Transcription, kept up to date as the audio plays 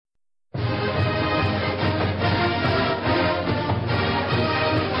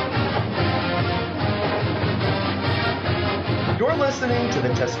listening to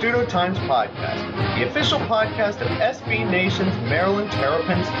the Testudo Times Podcast, the official podcast of SB Nation's Maryland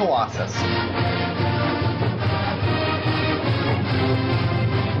Terrapins Colossus.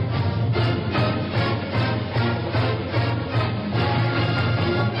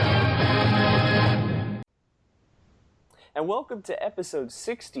 And welcome to episode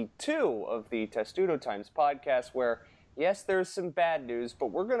 62 of the Testudo Times Podcast, where yes, there's some bad news,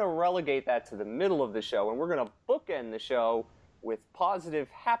 but we're going to relegate that to the middle of the show, and we're going to bookend the show with positive,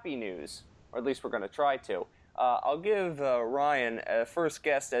 happy news, or at least we're going to try to. I'll give Ryan a first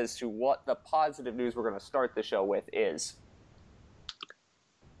guess as to what the positive news we're going to start the show with is.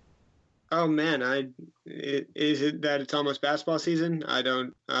 Oh man, is it that it's almost basketball season? I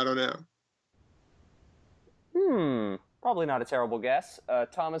don't know. Probably not a terrible guess.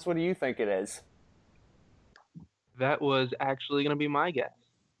 Thomas, what do you think it is? That was actually going to be my guess.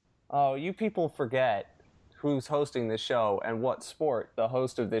 Oh, you people forget who's hosting this show and what sport the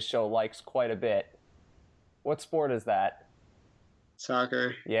host of this show likes quite a bit. What sport is that?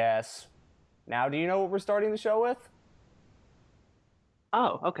 Soccer. Yes. Now, do you know what we're starting the show with?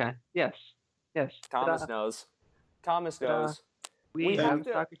 Oh, okay. Yes. Thomas knows. We have a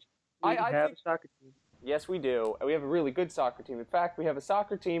soccer team. A soccer team. Yes, we do. We have a really good soccer team. In fact, we have a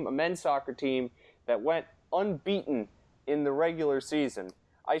soccer team, a men's soccer team, that went unbeaten in the regular season.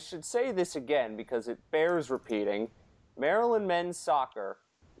 I should say this again because it bears repeating. Maryland men's soccer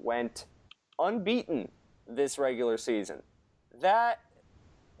went unbeaten this regular season. That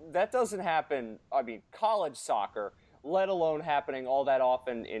doesn't happen, college soccer, let alone happening all that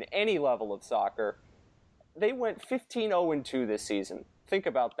often in any level of soccer. They went 15-0-2 this season. Think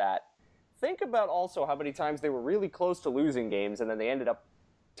about that. Think about also how many times they were really close to losing games and then they ended up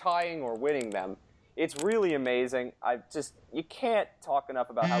tying or winning them. It's really amazing. You can't talk enough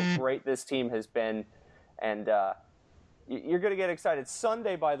about how great this team has been, and you're going to get excited.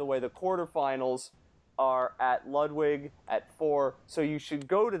 Sunday, by the way, the quarterfinals are at Ludwig at 4, so you should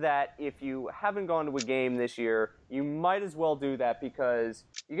go to that. If you haven't gone to a game this year, you might as well do that because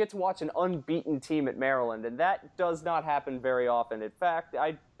you get to watch an unbeaten team at Maryland, and that does not happen very often. In fact,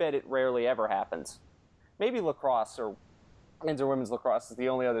 I bet it rarely ever happens. Maybe lacrosse or men's or women's lacrosse is the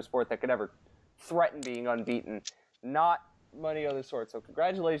only other sport that could ever threaten being unbeaten. Not many other sorts. So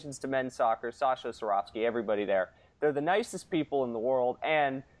congratulations to men's soccer, Sasha Sarofsky, everybody there. They're the nicest people in the world,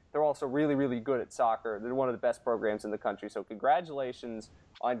 and they're also really, really good at soccer. They're one of the best programs in the country. So congratulations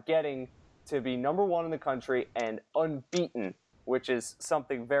on getting to be number one in the country and unbeaten, which is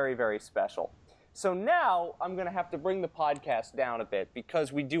something very, very special. So now I'm going to have to bring the podcast down a bit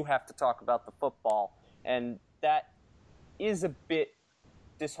because we do have to talk about the football, and that is a bit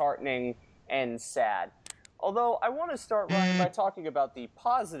disheartening and sad. Although I want to start, Ryan, by talking about the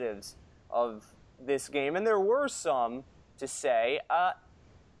positives of this game, and there were some to say.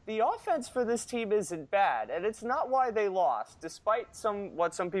 The offense for this team isn't bad, and it's not why they lost. Despite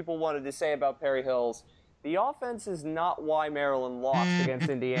what some people wanted to say about Perry Hills, the offense is not why Maryland lost against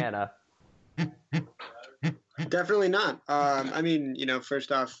Indiana. Definitely not.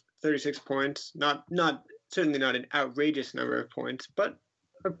 First off, 36 points. Certainly not an outrageous number of points, but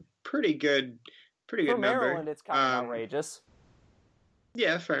a pretty good number. For Maryland, it's kind of outrageous.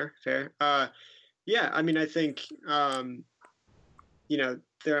 Yeah, fair. I think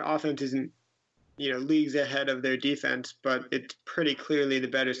their offense isn't leagues ahead of their defense, but it's pretty clearly the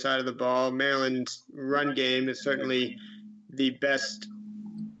better side of the ball. Maryland's run game is certainly the best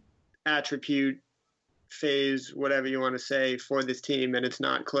attribute, phase, whatever you want to say, for this team, and it's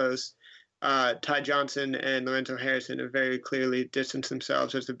not close. Ty Johnson and Lorenzo Harrison have very clearly distanced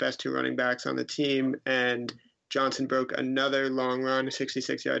themselves as the best two running backs on the team, and Johnson broke another long run, a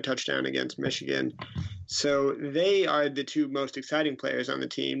 66-yard touchdown against Michigan. So they are the two most exciting players on the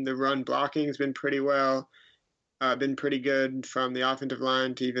team. The run blocking has been pretty good from the offensive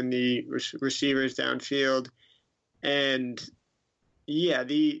line to even the receivers downfield. And yeah,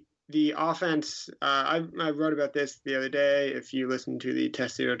 the offense, I wrote about this the other day. If you listen to the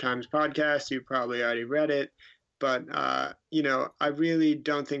Testudo Times podcast, you probably already read it. But, I really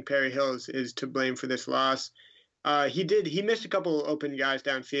don't think Perry Hills is to blame for this loss. He missed a couple open guys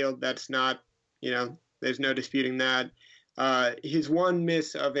downfield. That's not, there's no disputing that. His one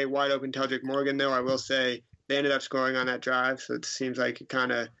miss of a wide open Teldrick Morgan, though, I will say, they ended up scoring on that drive. So it seems like it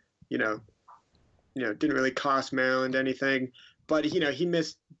kind of, didn't really cost Maryland anything. But, he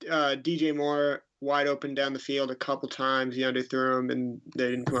missed DJ Moore wide open down the field a couple times. He underthrew him, and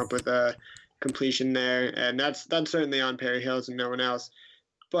they didn't come up with a completion there. And that's certainly on Perry Hills and no one else.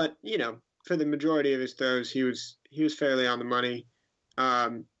 But, for the majority of his throws, he was fairly on the money.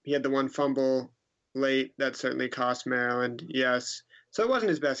 He had the one fumble late that certainly cost Maryland, yes. So it wasn't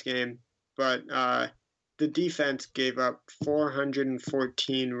his best game, but the defense gave up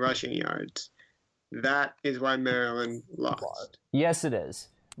 414 rushing yards. That is why Maryland lost. Yes, it is.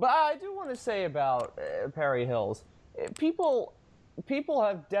 But I do want to say about Perry Hills, people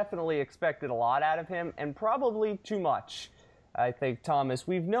have definitely expected a lot out of him, and probably too much. I think, Thomas,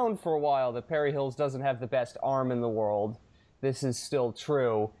 we've known for a while that Perry Hills doesn't have the best arm in the world. This is still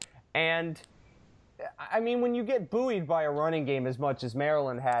true. And, I mean, when you get buoyed by a running game as much as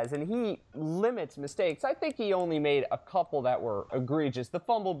Maryland has, and he limits mistakes, I think he only made a couple that were egregious, the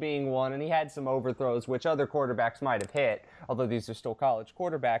fumble being one, and he had some overthrows, which other quarterbacks might have hit, although these are still college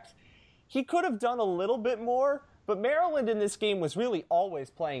quarterbacks. He could have done a little bit more, but Maryland in this game was really always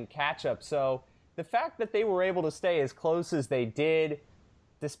playing catch-up, so the fact that they were able to stay as close as they did,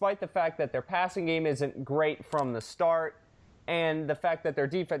 despite the fact that their passing game isn't great from the start, and the fact that their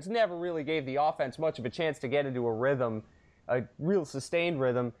defense never really gave the offense much of a chance to get into a rhythm, a real sustained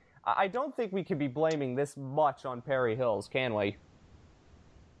rhythm, I don't think we can be blaming this much on Perry Hills, can we?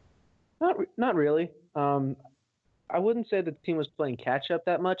 Not really. I wouldn't say the team was playing catch-up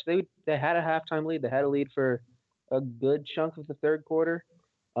that much. They had a halftime lead. They had a lead for a good chunk of the third quarter.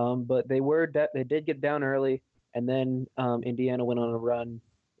 But they did get down early, and then Indiana went on a run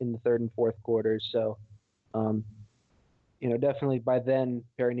in the third and fourth quarters. So, definitely by then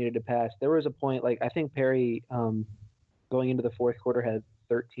Perry needed to pass. There was a point, I think Perry going into the fourth quarter had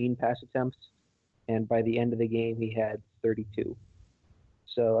 13 pass attempts, and by the end of the game he had 32.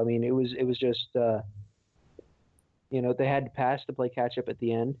 So I mean, it was just they had to pass to play catch up at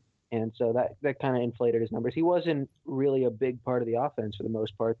the end. And so that kind of inflated his numbers. He wasn't really a big part of the offense for the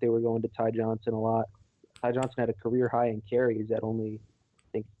most part. They were going to Ty Johnson a lot. Ty Johnson had a career high in carries at only, I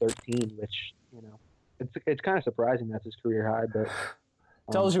think, 13, which, it's kind of surprising that's his career high. But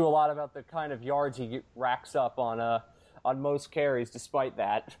tells you a lot about the kind of yards he racks up on most carries despite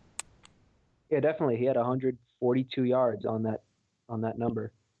that. Yeah, definitely. He had 142 yards on that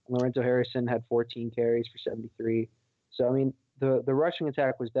number. Lorenzo Harrison had 14 carries for 73. So, I mean, the rushing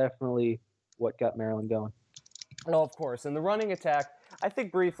attack was definitely what got Maryland going. Oh, of course. And the running attack, I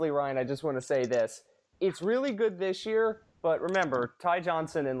think briefly, Ryan, I just want to say this. It's really good this year, but remember, Ty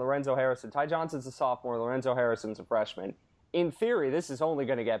Johnson and Lorenzo Harrison. Ty Johnson's a sophomore, Lorenzo Harrison's a freshman. In theory, this is only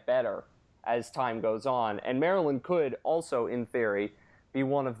going to get better as time goes on. And Maryland could also, in theory, be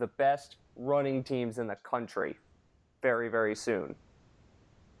one of the best running teams in the country very, very soon.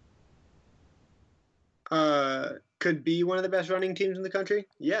 Could be one of the best running teams in the country.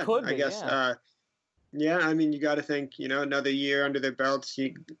 Yeah, could be, I guess. Yeah. I mean, you got to think, another year under their belts,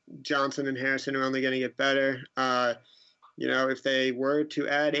 Johnson and Harrison are only going to get better. If they were to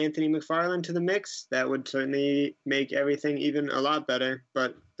add Anthony McFarland to the mix, that would certainly make everything even a lot better.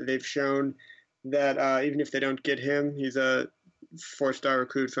 But they've shown that even if they don't get him, he's a 4-star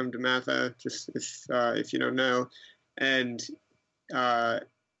recruit from DeMatha, just if you don't know. And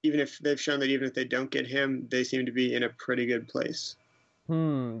even if they've shown that even if they don't get him, they seem to be in a pretty good place.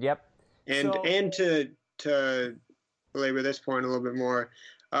 Yep. And to belabor this point a little bit more,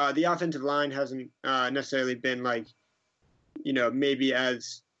 the offensive line hasn't necessarily been maybe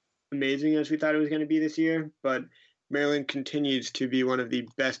as amazing as we thought it was going to be this year, but Maryland continues to be one of the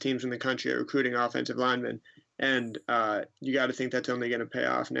best teams in the country at recruiting offensive linemen. And you got to think that's only going to pay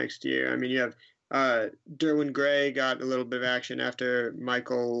off next year. I mean, you have Derwin Gray got a little bit of action after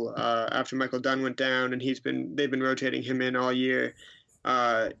Michael Dunn went down, and they've been rotating him in all year.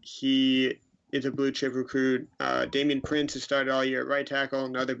 He is a blue chip recruit. Damian Prince has started all year at right tackle,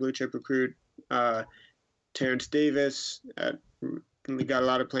 another blue chip recruit. Terrence Davis got a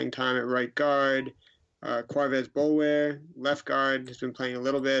lot of playing time at right guard. Quarvez Bolware, left guard, has been playing a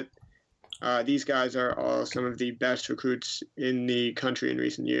little bit. These guys are all some of the best recruits in the country in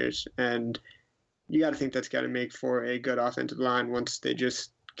recent years, and you got to think that's got to make for a good offensive line once they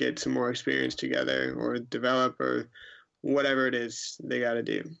just get some more experience together or develop or whatever it is they got to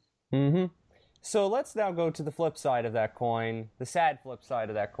do. Mm-hmm. So let's now go to the flip side of that coin, the sad flip side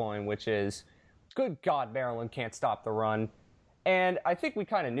of that coin, which is, good God, Maryland can't stop the run. And I think we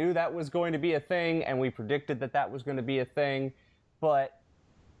kind of knew that was going to be a thing, and we predicted that was going to be a thing. But,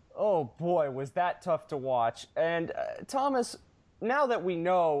 oh boy, was that tough to watch. And Thomas, now that we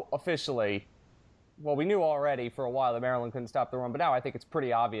know officially, well, we knew already for a while that Maryland couldn't stop the run, but now I think it's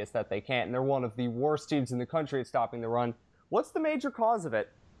pretty obvious that they can't, and they're one of the worst teams in the country at stopping the run. What's the major cause of it?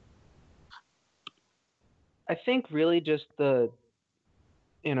 I think really just the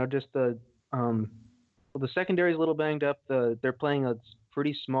secondary is a little banged up. They're playing a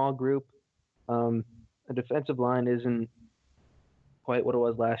pretty small group. The defensive line isn't quite what it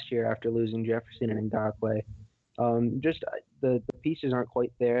was last year after losing Jefferson and Ngakoue. Just the pieces aren't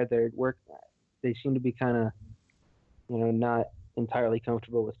quite there. They seem to be kind of, not entirely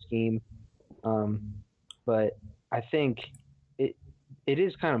comfortable with scheme. But I think it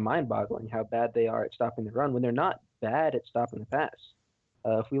is kind of mind-boggling how bad they are at stopping the run when they're not bad at stopping the pass.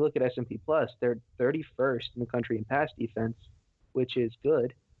 If we look at S&P Plus, they're 31st in the country in pass defense, which is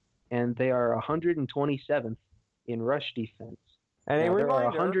good, and they are 127th in rush defense. And now, a there reminder, are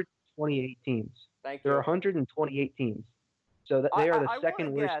 128 teams. Thank There you. are 128 teams. So they are the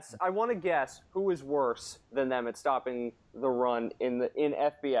second worst. I want to guess who is worse than them at stopping the run in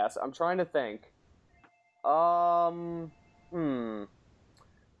FBS. I'm trying to think. Who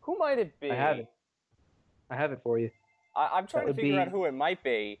might it be? I have it for you. I'm trying to figure out who it might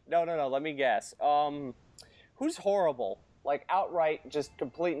be. No. Let me guess. Who's horrible? Like outright, just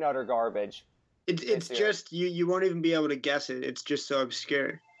complete and utter garbage. It's just you won't even be able to guess it. It's just so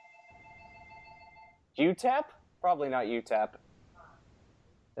obscure. UTEP? Probably not UTEP.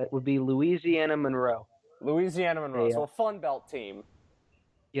 That would be Louisiana Monroe. So a Fun Belt team.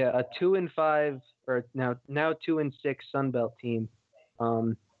 Yeah, a 2-5 or now 2-6 Sun Belt team,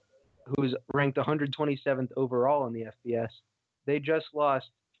 who's ranked 127th overall in the FBS. They just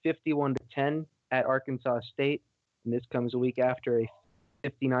lost 51-10 at Arkansas State, and this comes a week after a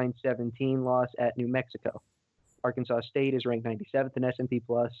 59-17 loss at New Mexico. Arkansas State is ranked 97th in S&P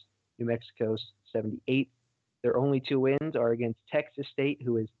Plus. New Mexico's 78th. Their only two wins are against Texas State,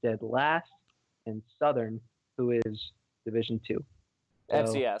 who is dead last, and Southern, who is Division II.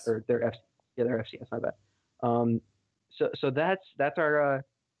 FCS. Or they're FCS. My bad. So that's our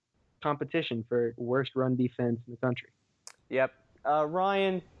competition for worst run defense in the country. Yep.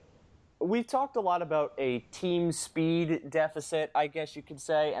 Ryan, we've talked a lot about a team speed deficit, I guess you could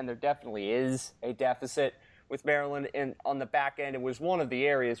say, and there definitely is a deficit with Maryland. And on the back end, it was one of the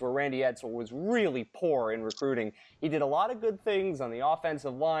areas where Randy Edsall was really poor in recruiting. He did a lot of good things on the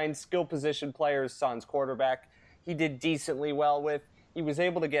offensive line, skill position players, Son's quarterback, he did decently well with. He was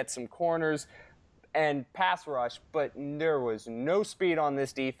able to get some corners and pass rush, but there was no speed on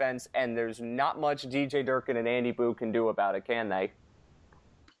this defense, and there's not much DJ Durkin and Andy Boo can do about it, can they?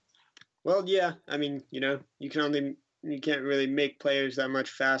 Well, yeah. I mean, you can't really make players that much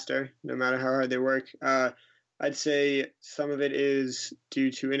faster, no matter how hard they work. I'd say some of it is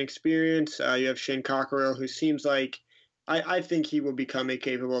due to inexperience. You have Shane Cockerill, who seems like I think he will become a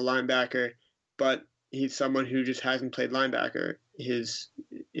capable linebacker, but he's someone who just hasn't played linebacker his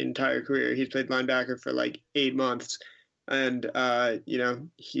entire career. He's played linebacker for like 8 months, and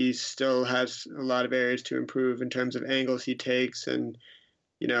he still has a lot of areas to improve in terms of angles he takes and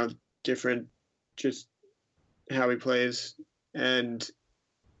different just how he plays. And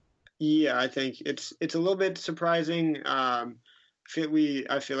yeah, I think it's a little bit surprising. I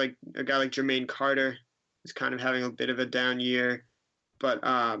feel like a guy like Jermaine Carter is kind of having a bit of a down year, but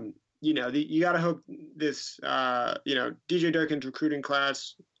you got to hope this DJ Durkin's recruiting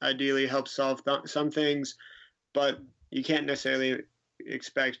class ideally helps solve some things, but you can't necessarily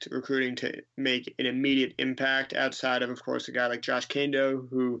expect recruiting to make an immediate impact outside of course, a guy like Josh Kando,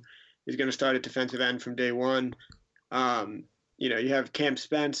 who is going to start at defensive end from day one. You have Cam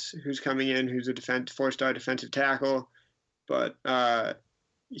Spence, who's coming in, who's a 4-star defensive tackle, but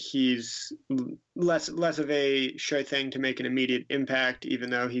he's less of a sure thing to make an immediate impact, even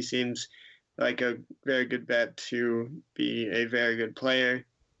though he seems like a very good bet to be a very good player.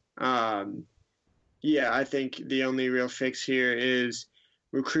 I think the only real fix here is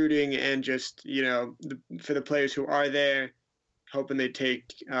recruiting and just, for the players who are there, hoping they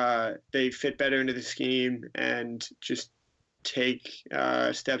fit better into the scheme and just take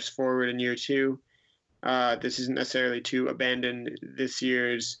steps forward in year two. This isn't necessarily to abandon this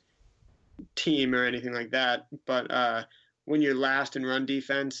year's team or anything like that, but when you're last in run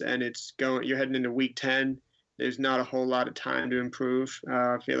defense and you're heading into week 10, there's not a whole lot of time to improve.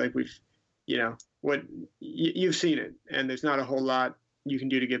 I feel like you've seen it, and there's not a whole lot you can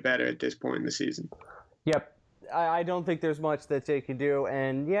do to get better at this point in the season. Yep. I don't think there's much that they can do,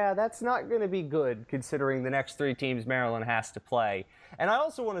 and yeah, that's not going to be good considering the next 3 teams Maryland has to play. And I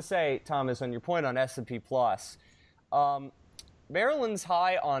also want to say, Thomas, on your point on S&P Plus, Maryland's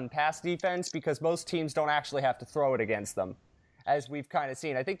high on pass defense because most teams don't actually have to throw it against them, as we've kind of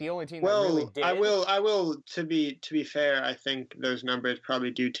seen. I think the only team that really did. I will. To be fair, I think those numbers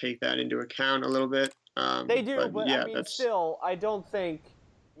probably do take that into account a little bit. They do, but yeah, I mean, still, I don't think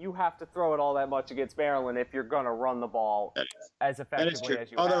you have to throw it all that much against Maryland if you're going to run the ball as effectively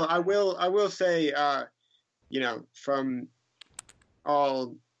as you have. Although I will say, from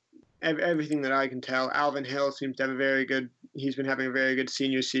everything that I can tell, Alvin Hill seems to have he's been having a very good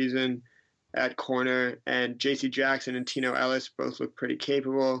senior season. at corner, and J.C. Jackson and Tino Ellis both look pretty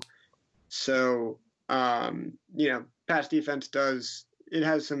capable. So, pass defense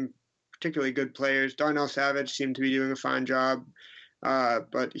has some particularly good players. Darnell Savage seemed to be doing a fine job,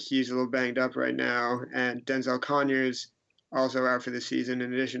 but he's a little banged up right now. And Denzel Conyers also out for the season,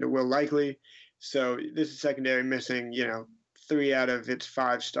 in addition to Will Likely. So this is secondary missing, 3 out of its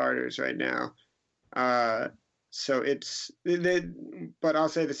 5 starters right now. So but I'll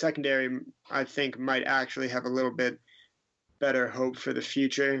say the secondary, I think, might actually have a little bit better hope for the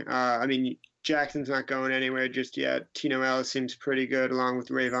future. Jackson's not going anywhere just yet. Tino Ellis seems pretty good, along with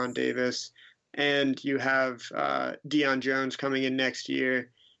Rayvon Davis. And you have Deion Jones coming in next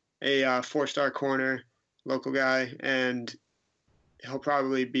year, a 4-star corner, local guy, and he'll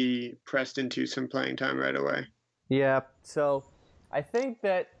probably be pressed into some playing time right away. Yeah, so I think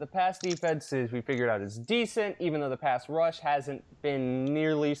that the pass defense we figured out is decent, even though the pass rush hasn't been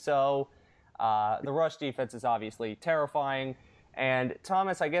nearly so. The rush defense is obviously terrifying. And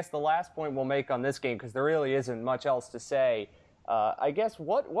Thomas, I guess the last point we'll make on this game, because there really isn't much else to say, I guess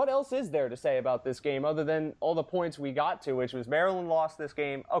what else is there to say about this game other than all the points we got to, which was Maryland lost this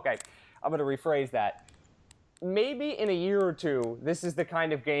game. Okay, I'm going to rephrase that. Maybe in a year or two, this is the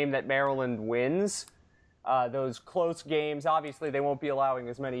kind of game that Maryland wins. Those close games, obviously they won't be allowing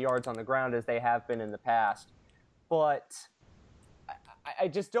as many yards on the ground as they have been in the past. But I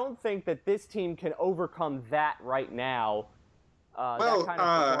just don't think that this team can overcome that right now. That kind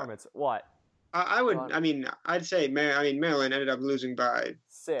of performance. What? I'd say Maryland ended up losing by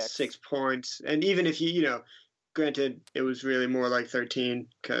 6 points. And even if granted, it was really more like 13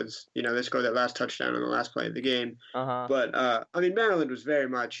 because, they scored that last touchdown on the last play of the game. Uh-huh. But, Maryland was very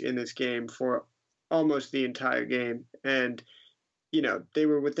much in this game for almost the entire game. And, they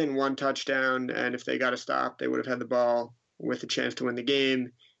were within 1 touchdown, and if they got a stop, they would have had the ball with a chance to win the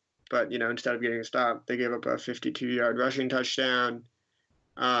game. But, instead of getting a stop, they gave up a 52-yard rushing touchdown.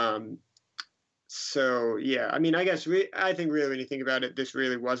 So, yeah, I think really when you think about it, this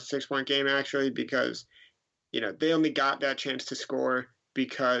really was a 6-point game, actually, because, they only got that chance to score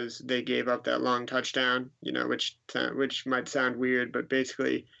because they gave up that long touchdown, which might sound weird, but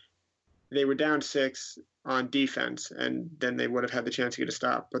basically they were down 6 on defense, and then they would have had the chance to get a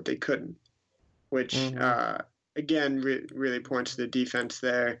stop, but they couldn't, which, again, really points to the defense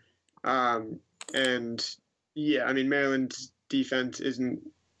there. Maryland's defense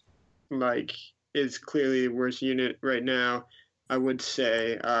is clearly the worst unit right now. I would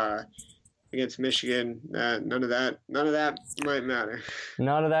say against Michigan, none of that might matter.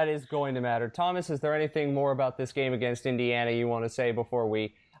 None of that is going to matter. Thomas, is there anything more about this game against Indiana you want to say before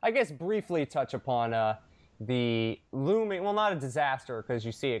we, I guess, briefly touch upon the looming, well, not a disaster because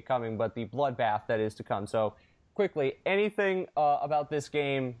you see it coming, but the bloodbath that is to come. So quickly, anything about this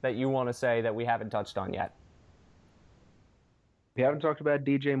game that you want to say that we haven't touched on yet? We haven't talked about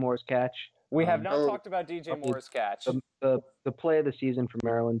DJ Moore's catch. We have not talked about DJ Moore's catch. The play of the season for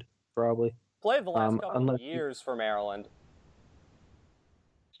Maryland, probably. Play of the last couple of years for Maryland.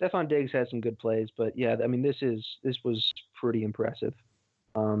 Stefon Diggs had some good plays, but yeah, this was pretty impressive.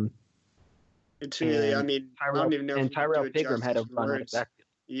 It's really, I don't even know. And Tyrell Pigram had a run out of backfield.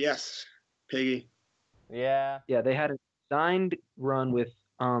 Yes, Piggy. Yeah. Yeah, they had a signed run with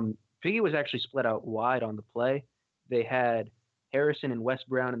Piggy was actually split out wide on the play. They had Harrison and Wes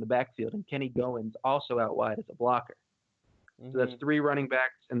Brown in the backfield, and Kenny Goins also out wide as a blocker. So that's 3 running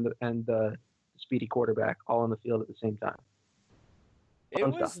backs and the speedy quarterback all on the field at the same time.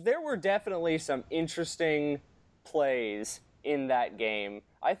 There were definitely some interesting plays in that game.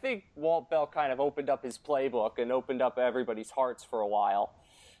 I think Walt Bell kind of opened up his playbook and opened up everybody's hearts for a while,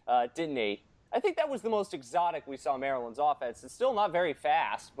 didn't he? I think that was the most exotic we saw Maryland's offense. It's still not very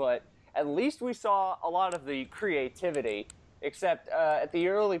fast, but at least we saw a lot of the creativity, except at the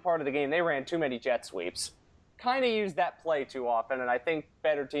early part of the game, they ran too many jet sweeps. Kind of used that play too often, and I think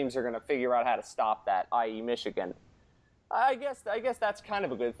better teams are going to figure out how to stop that, i.e. Michigan. I guess that's kind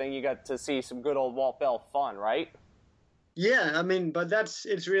of a good thing. You got to see some good old Walt Bell fun, right? Yeah, but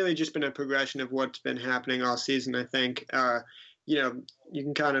it's really just been a progression of what's been happening all season, I think. You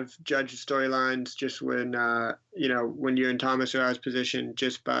can kind of judge the storylines just when you and Thomas are out of position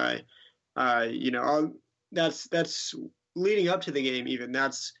just by, all that's leading up to the game even.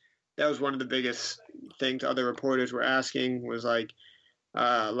 That was one of the biggest things other reporters were asking was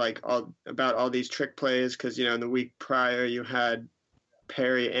about all these trick plays because, in the week prior you had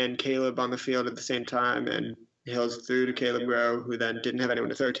Perry and Caleb on the field at the same time and Hills threw to Caleb Rowe, who then didn't have anyone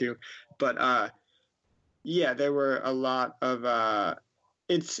to throw to. But, there were a lot of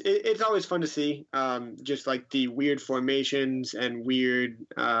it's always fun to see just like the weird formations and weird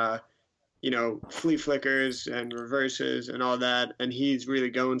flea flickers and reverses and all that, and he's really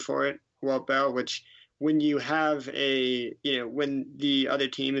going for it, Walt Bell, which when you have when the other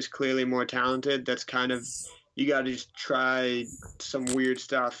team is clearly more talented, that's kind of, you got to just try some weird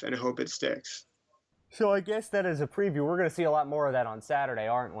stuff and hope it sticks. So I guess that as a preview, we're going to see a lot more of that on Saturday,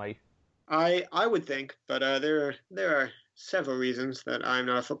 aren't we? I would think, but there are several reasons that I'm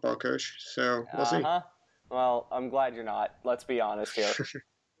not a football coach, so we'll see. Well, I'm glad you're not. Let's be honest here.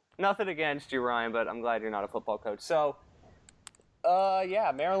 Nothing against you, Ryan, but I'm glad you're not a football coach. So,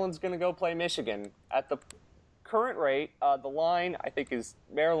 Maryland's going to go play Michigan. At the current rate, the line, I think, is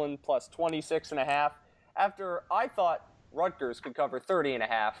Maryland plus 26.5. After I thought Rutgers could cover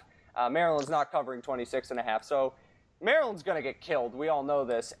 30.5, Maryland's not covering 26.5. So Maryland's going to get killed. We all know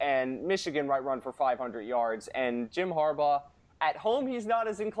this. And Michigan might run for 500 yards. And Jim Harbaugh, at home, he's not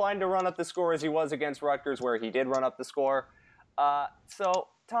as inclined to run up the score as he was against Rutgers, where he did run up the score. So,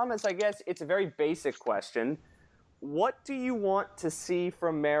 Thomas, I guess it's a very basic question. What do you want to see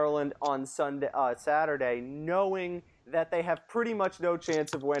from Maryland on Saturday, knowing that they have pretty much no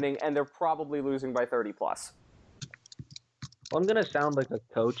chance of winning and they're probably losing by 30 plus? Well, I'm going to sound like a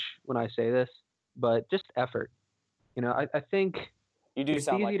coach when I say this, but just effort. I think you do it's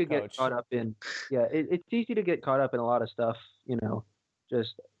sound easy like to a coach. Get caught up in. Yeah, it's easy to get caught up in a lot of stuff.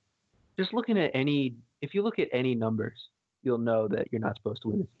 Just looking at if you look at any numbers, you'll know that you're not supposed to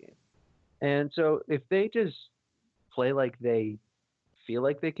win this game. And so if they just play like they feel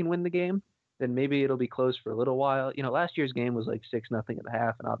like they can win the game, then maybe it'll be close for a little while. Last year's game was like 6-0 at the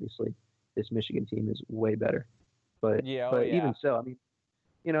half, and obviously this Michigan team is way better. But even so, I mean,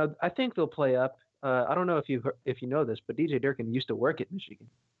 I think they'll play up. I don't know if you know this, but DJ Durkin used to work at Michigan.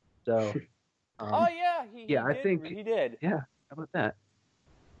 So. I think he did. Yeah, how about that?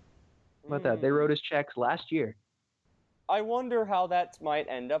 They wrote his checks last year. I wonder how that might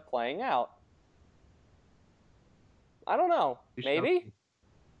end up playing out. I don't know. Maybe?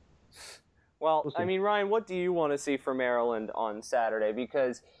 Well, we'll I mean, Ryan, what do you want to see for Maryland on Saturday?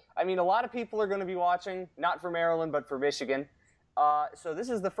 Because, I mean, a lot of people are going to be watching, not for Maryland, but for Michigan. So this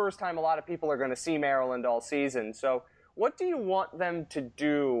is the first time a lot of people are going to see Maryland all season. So what do you want them to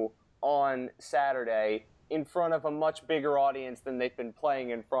do on Saturday in front of a much bigger audience than they've been playing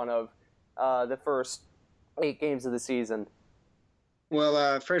in front of the first 8 games of the season?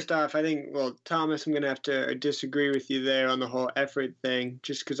 Well, first off, I think, Thomas, I'm going to have to disagree with you there on the whole effort thing,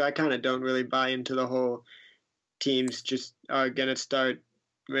 just because I kind of don't really buy into the whole teams just are going to start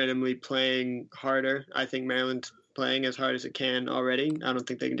randomly playing harder. I think Maryland's playing as hard as it can already. I don't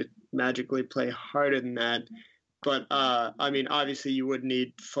think they can just magically play harder than that. But, I mean, obviously you would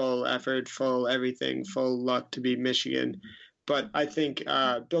need full effort, full everything, full luck to beat Michigan. But I think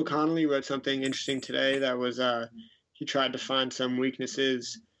Bill Connolly wrote something interesting today that was he tried to find some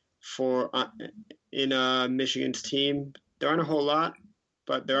weaknesses in Michigan's team. There aren't a whole lot,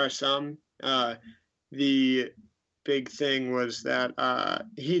 but there are some. The big thing was that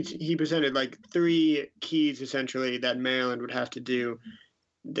he presented like 3 keys essentially that Maryland would have to do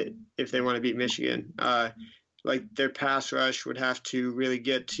if they want to beat Michigan. Like their pass rush would have to really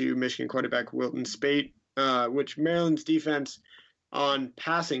get to Michigan quarterback Wilton Speight, which Maryland's defense on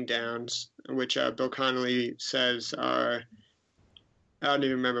passing downs, which Bill Connolly says are, I don't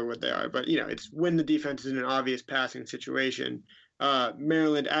even remember what they are, but it's when the defense is in an obvious passing situation.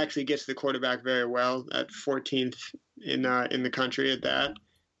 Maryland actually gets the quarterback very well, at 14th in the country at that.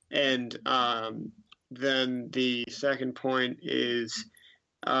 And then the second point is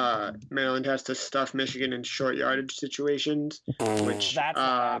Maryland has to stuff Michigan in short yardage situations, which that's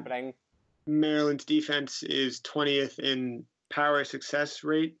not happening. Maryland's defense is 20th in power success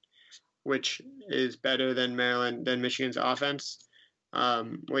rate, which is better than Michigan's offense.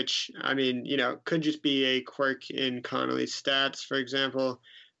 Which, I mean, could just be a quirk in Connolly's stats, for example,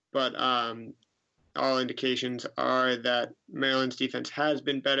 but all indications are that Maryland's defense has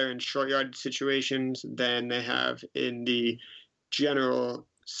been better in short yardage situations than they have in the general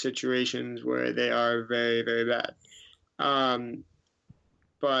situations where they are very, very bad.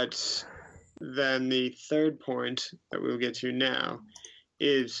 But then the third point that we'll get to now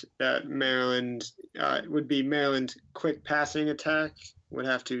is that Maryland's quick passing attack would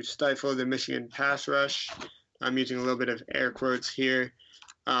have to stifle the Michigan pass rush. I'm using a little bit of air quotes here.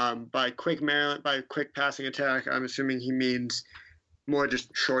 By quick passing attack, I'm assuming he means more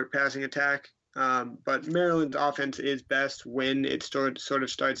just short passing attack. But Maryland's offense is best when it sort of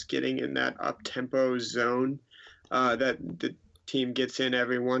starts getting in that up-tempo zone that the team gets in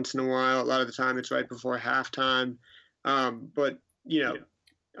every once in a while. A lot of the time it's right before halftime. But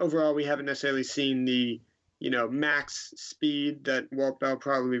overall, we haven't necessarily seen the max speed that Walt Bell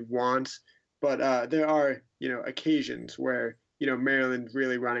probably wants. But there are, occasions where, Maryland's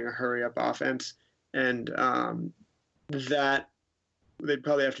really running a hurry-up offense. And that they'd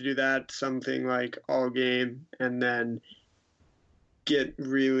probably have to do that something like all game, and then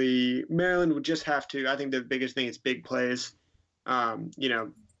Maryland would just have to. I think the biggest thing is big plays.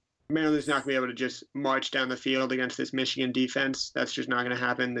 Maryland's not going to be able to just march down the field against this Michigan defense. That's just not going to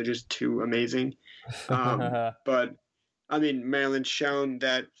happen. They're just too amazing. But I mean, Maryland's shown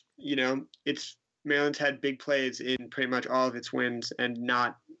that Maryland's had big plays in pretty much all of its wins, and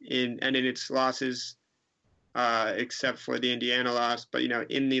in its losses, except for the Indiana loss. But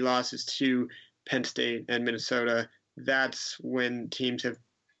in the losses to Penn State and Minnesota, that's when teams have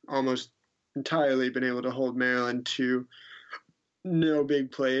almost entirely been able to hold Maryland to no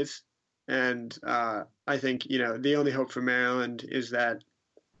big plays. And I think, the only hope for Maryland is that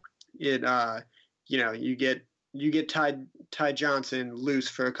you get Ty Johnson loose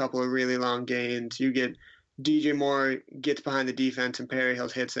for a couple of really long gains. You get DJ Moore gets behind the defense and Perry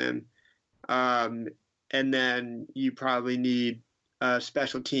Hills hits him. And then you probably need a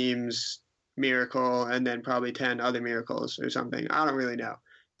special teams miracle and then probably 10 other miracles or something. I don't really know.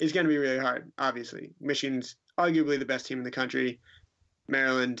 It's going to be really hard, obviously. Michigan's arguably the best team in the country.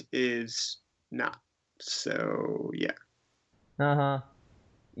 Maryland is not. So, yeah. Uh-huh.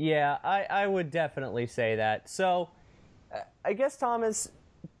 Yeah, I would definitely say that. So, I guess, Thomas,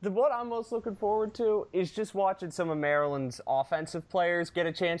 what I'm most looking forward to is just watching some of Maryland's offensive players get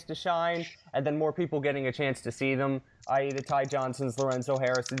a chance to shine, and then more people getting a chance to see them, i.e. the Ty Johnsons, Lorenzo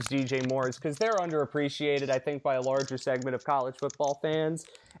Harrisons, DJ Moores, because they're underappreciated, I think, by a larger segment of college football fans.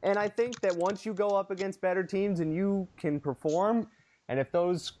 And I think that once you go up against better teams and you can perform, and if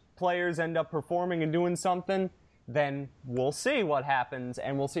those players end up performing and doing something, then we'll see what happens,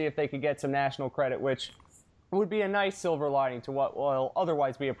 and we'll see if they could get some national credit, which would be a nice silver lining to what will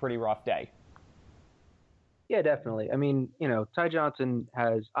otherwise be a pretty rough day. Yeah, definitely. I mean, Ty Johnson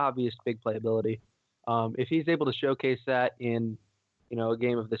has obvious big playability. If he's able to showcase that in, a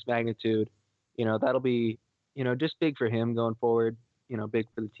game of this magnitude, that'll be, just big for him going forward, big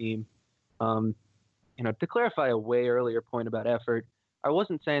for the team. To clarify a way earlier point about effort, I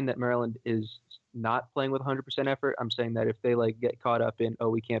wasn't saying that Maryland is not playing with 100% effort. I'm saying that if they get caught up in,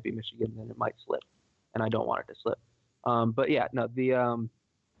 we can't beat Michigan, then it might slip. And I don't want it to slip. But yeah, no,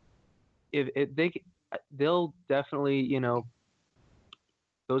 they'll definitely,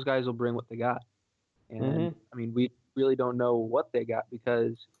 those guys will bring what they got. And I mean, we really don't know what they got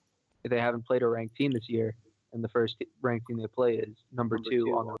because they haven't played a ranked team this year. And the first ranked team they play is number two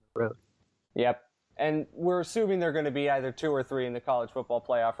on the road. Yep. And we're assuming they're going to be either 2 or 3 in the college football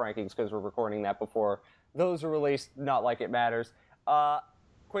playoff rankings because we're recording that before those are released. Not like it matters.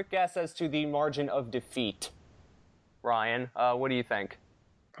 Quick guess as to the margin of defeat. Ryan, what do you think?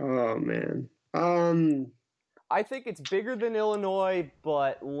 Oh, man. I think it's bigger than Illinois,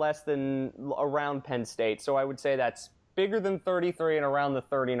 but less than around Penn State. So I would say that's bigger than 33 and around the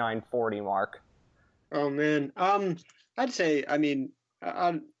 39-40 mark. Oh, man. I'd say, I'm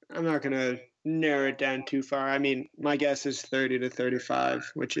not going to narrow it down too far. I mean, my guess is 30 to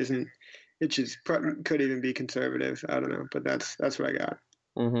 35, which could even be conservative. I don't know, but that's what I got.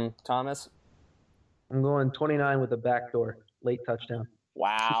 Thomas? I'm going 29 with a backdoor late touchdown.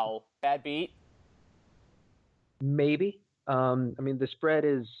 Wow. Bad beat? Maybe. The spread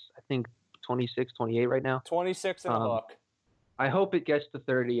is, I think, 26, 28 right now. 26 and a hook. I hope it gets to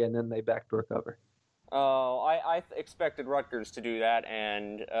 30 and then they backdoor cover. Oh, I expected Rutgers to do that,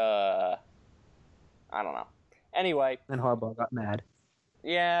 and I don't know. Anyway. And Harbaugh got mad.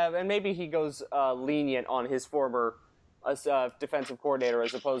 Yeah, and maybe he goes lenient on his former defensive coordinator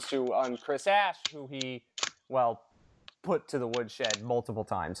as opposed to on Chris Ash, who he, put to the woodshed multiple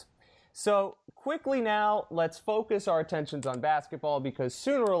times. So quickly now, let's focus our attentions on basketball because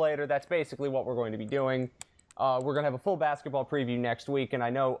sooner or later, that's basically what we're going to be doing. We're going to have a full basketball preview next week, and I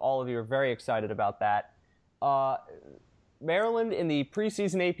know all of you are very excited about that. Maryland in the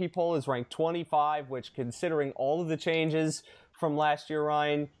preseason AP poll is ranked 25, which, considering all of the changes from last year,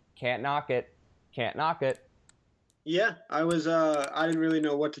 Ryan, can't knock it. Can't knock it. Yeah, I didn't really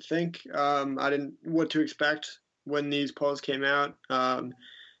know what to think. What to expect when these polls came out.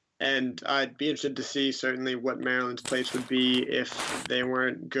 And I'd be interested to see certainly what Maryland's place would be if they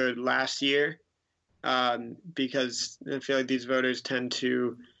weren't good last year. Because I feel like these voters tend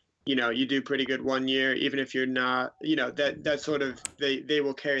to, you do pretty good one year, even if you're not, that sort of, they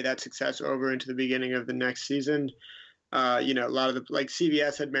will carry that success over into the beginning of the next season. A lot of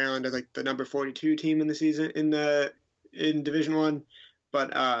CBS had Maryland as the number 42 team in the season in Division I.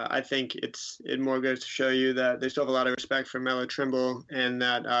 But I think it more goes to show you that they still have a lot of respect for Melo Trimble, and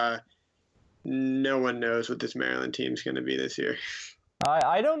that no one knows what this Maryland team's going to be this year.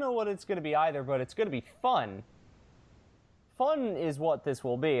 I don't know what it's going to be either, but it's going to be fun. Fun is what this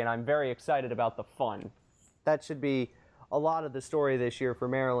will be, and I'm very excited about the fun. That should be a lot of the story this year for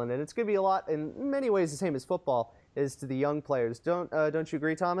Maryland, and it's going to be a lot, in many ways, the same as football is to the young players. Don't you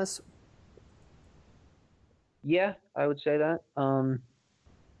agree, Thomas? Yeah, I would say that.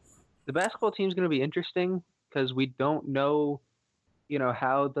 The basketball team's going to be interesting because we don't know,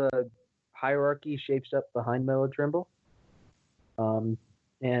 how the hierarchy shapes up behind Melo Trimble.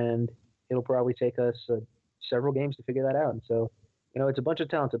 And it'll probably take us several games to figure that out. And so, it's a bunch of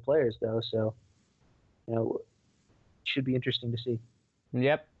talented players, though. So, it should be interesting to see.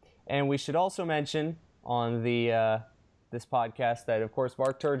 Yep. And we should also mention on the this podcast that, of course,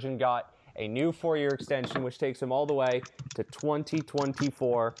 Mark Turgeon got a new 4-year extension, which takes him all the way to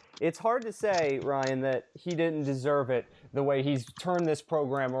 2024. It's hard to say, Ryan, that he didn't deserve it the way he's turned this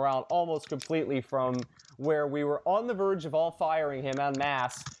program around almost completely from where we were on the verge of all firing him en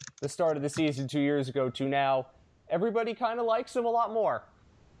masse the start of the season 2 years ago to now everybody kind of likes him a lot more.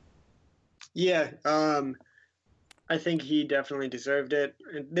 Yeah, I think he definitely deserved it.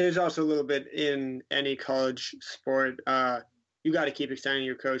 There's also a little bit in any college sport. You got to keep extending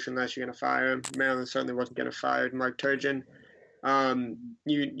your coach unless you're going to fire him. Maryland certainly wasn't going to fire Mark Turgeon.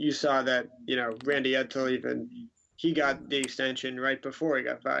 You saw that, Randy Edsall he got the extension right before he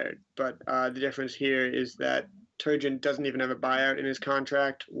got fired. But the difference here is that Turgeon doesn't even have a buyout in his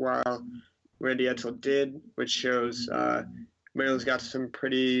contract, while Randy Edsall did, which shows Maryland's got some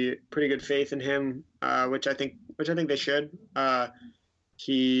pretty good faith in him, which I think they should.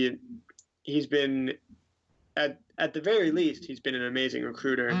 He's been at the very least, he's been an amazing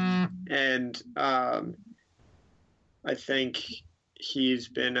recruiter, and I think he's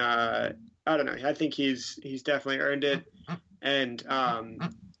been I don't know. I think he's definitely earned it, and there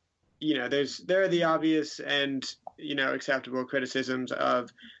are the obvious and acceptable criticisms of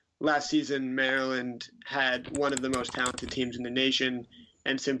last season. Maryland had one of the most talented teams in the nation,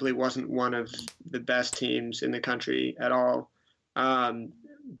 and simply wasn't one of the best teams in the country at all.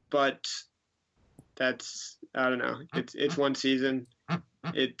 But that's, I don't know. It's one season.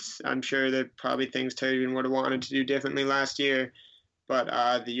 I'm sure that probably things Turgeon would have wanted to do differently last year, but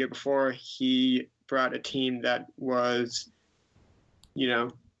the year before he brought a team that was,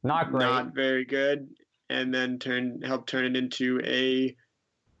 not great, not very good, and then helped turn it into a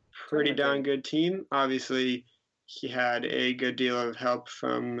pretty darn good team. Obviously, he had a good deal of help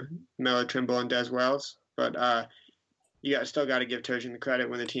from Melo Trimble and Des Wells, but you still got to give Turgeon the credit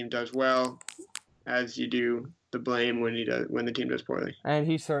when the team does well, as you do the blame when the team does poorly. And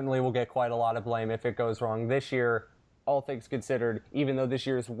he certainly will get quite a lot of blame if it goes wrong this year, all things considered, even though this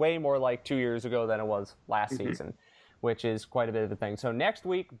year is way more like 2 years ago than it was last season, which is quite a bit of a thing. So next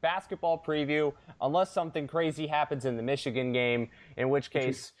week, basketball preview, unless something crazy happens in the Michigan game, in which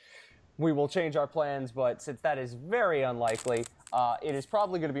case we will change our plans, but since that is very unlikely, it is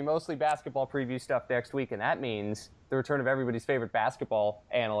probably going to be mostly basketball preview stuff next week, and that means the return of everybody's favorite basketball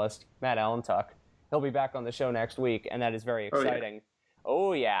analyst, Matt Allentuck. He'll be back on the show next week, and that is very exciting.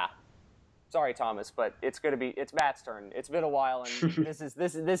 Oh yeah. Sorry, Thomas, but it's Matt's turn. It's been a while, and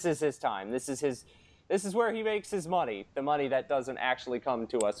this is his time. This is where he makes his money, the money that doesn't actually come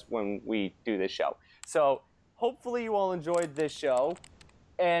to us when we do this show. So hopefully you all enjoyed this show.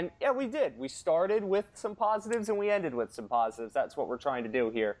 And yeah, we did. We started with some positives and we ended with some positives. That's what we're trying to do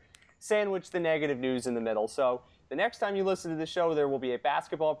here. Sandwich the negative news in the middle. So the next time you listen to the show, there will be a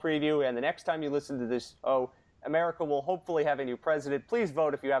basketball preview. And the next time you listen to this, America will hopefully have a new president. Please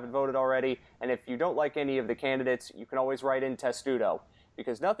vote if you haven't voted already. And if you don't like any of the candidates, you can always write in testudo.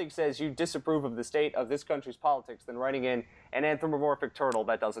 Because nothing says you disapprove of the state of this country's politics than writing in an anthropomorphic turtle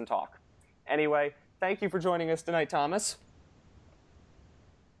that doesn't talk. Anyway, thank you for joining us tonight, Thomas.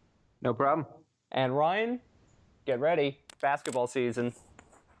 No problem. And Ryan, get ready. Basketball season.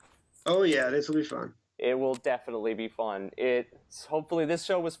 Oh yeah, this will be fun. It will definitely be fun. Hopefully this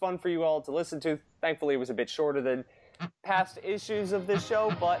show was fun for you all to listen to. Thankfully it was a bit shorter than past issues of this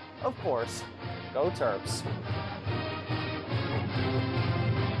show, but of course, go Terps.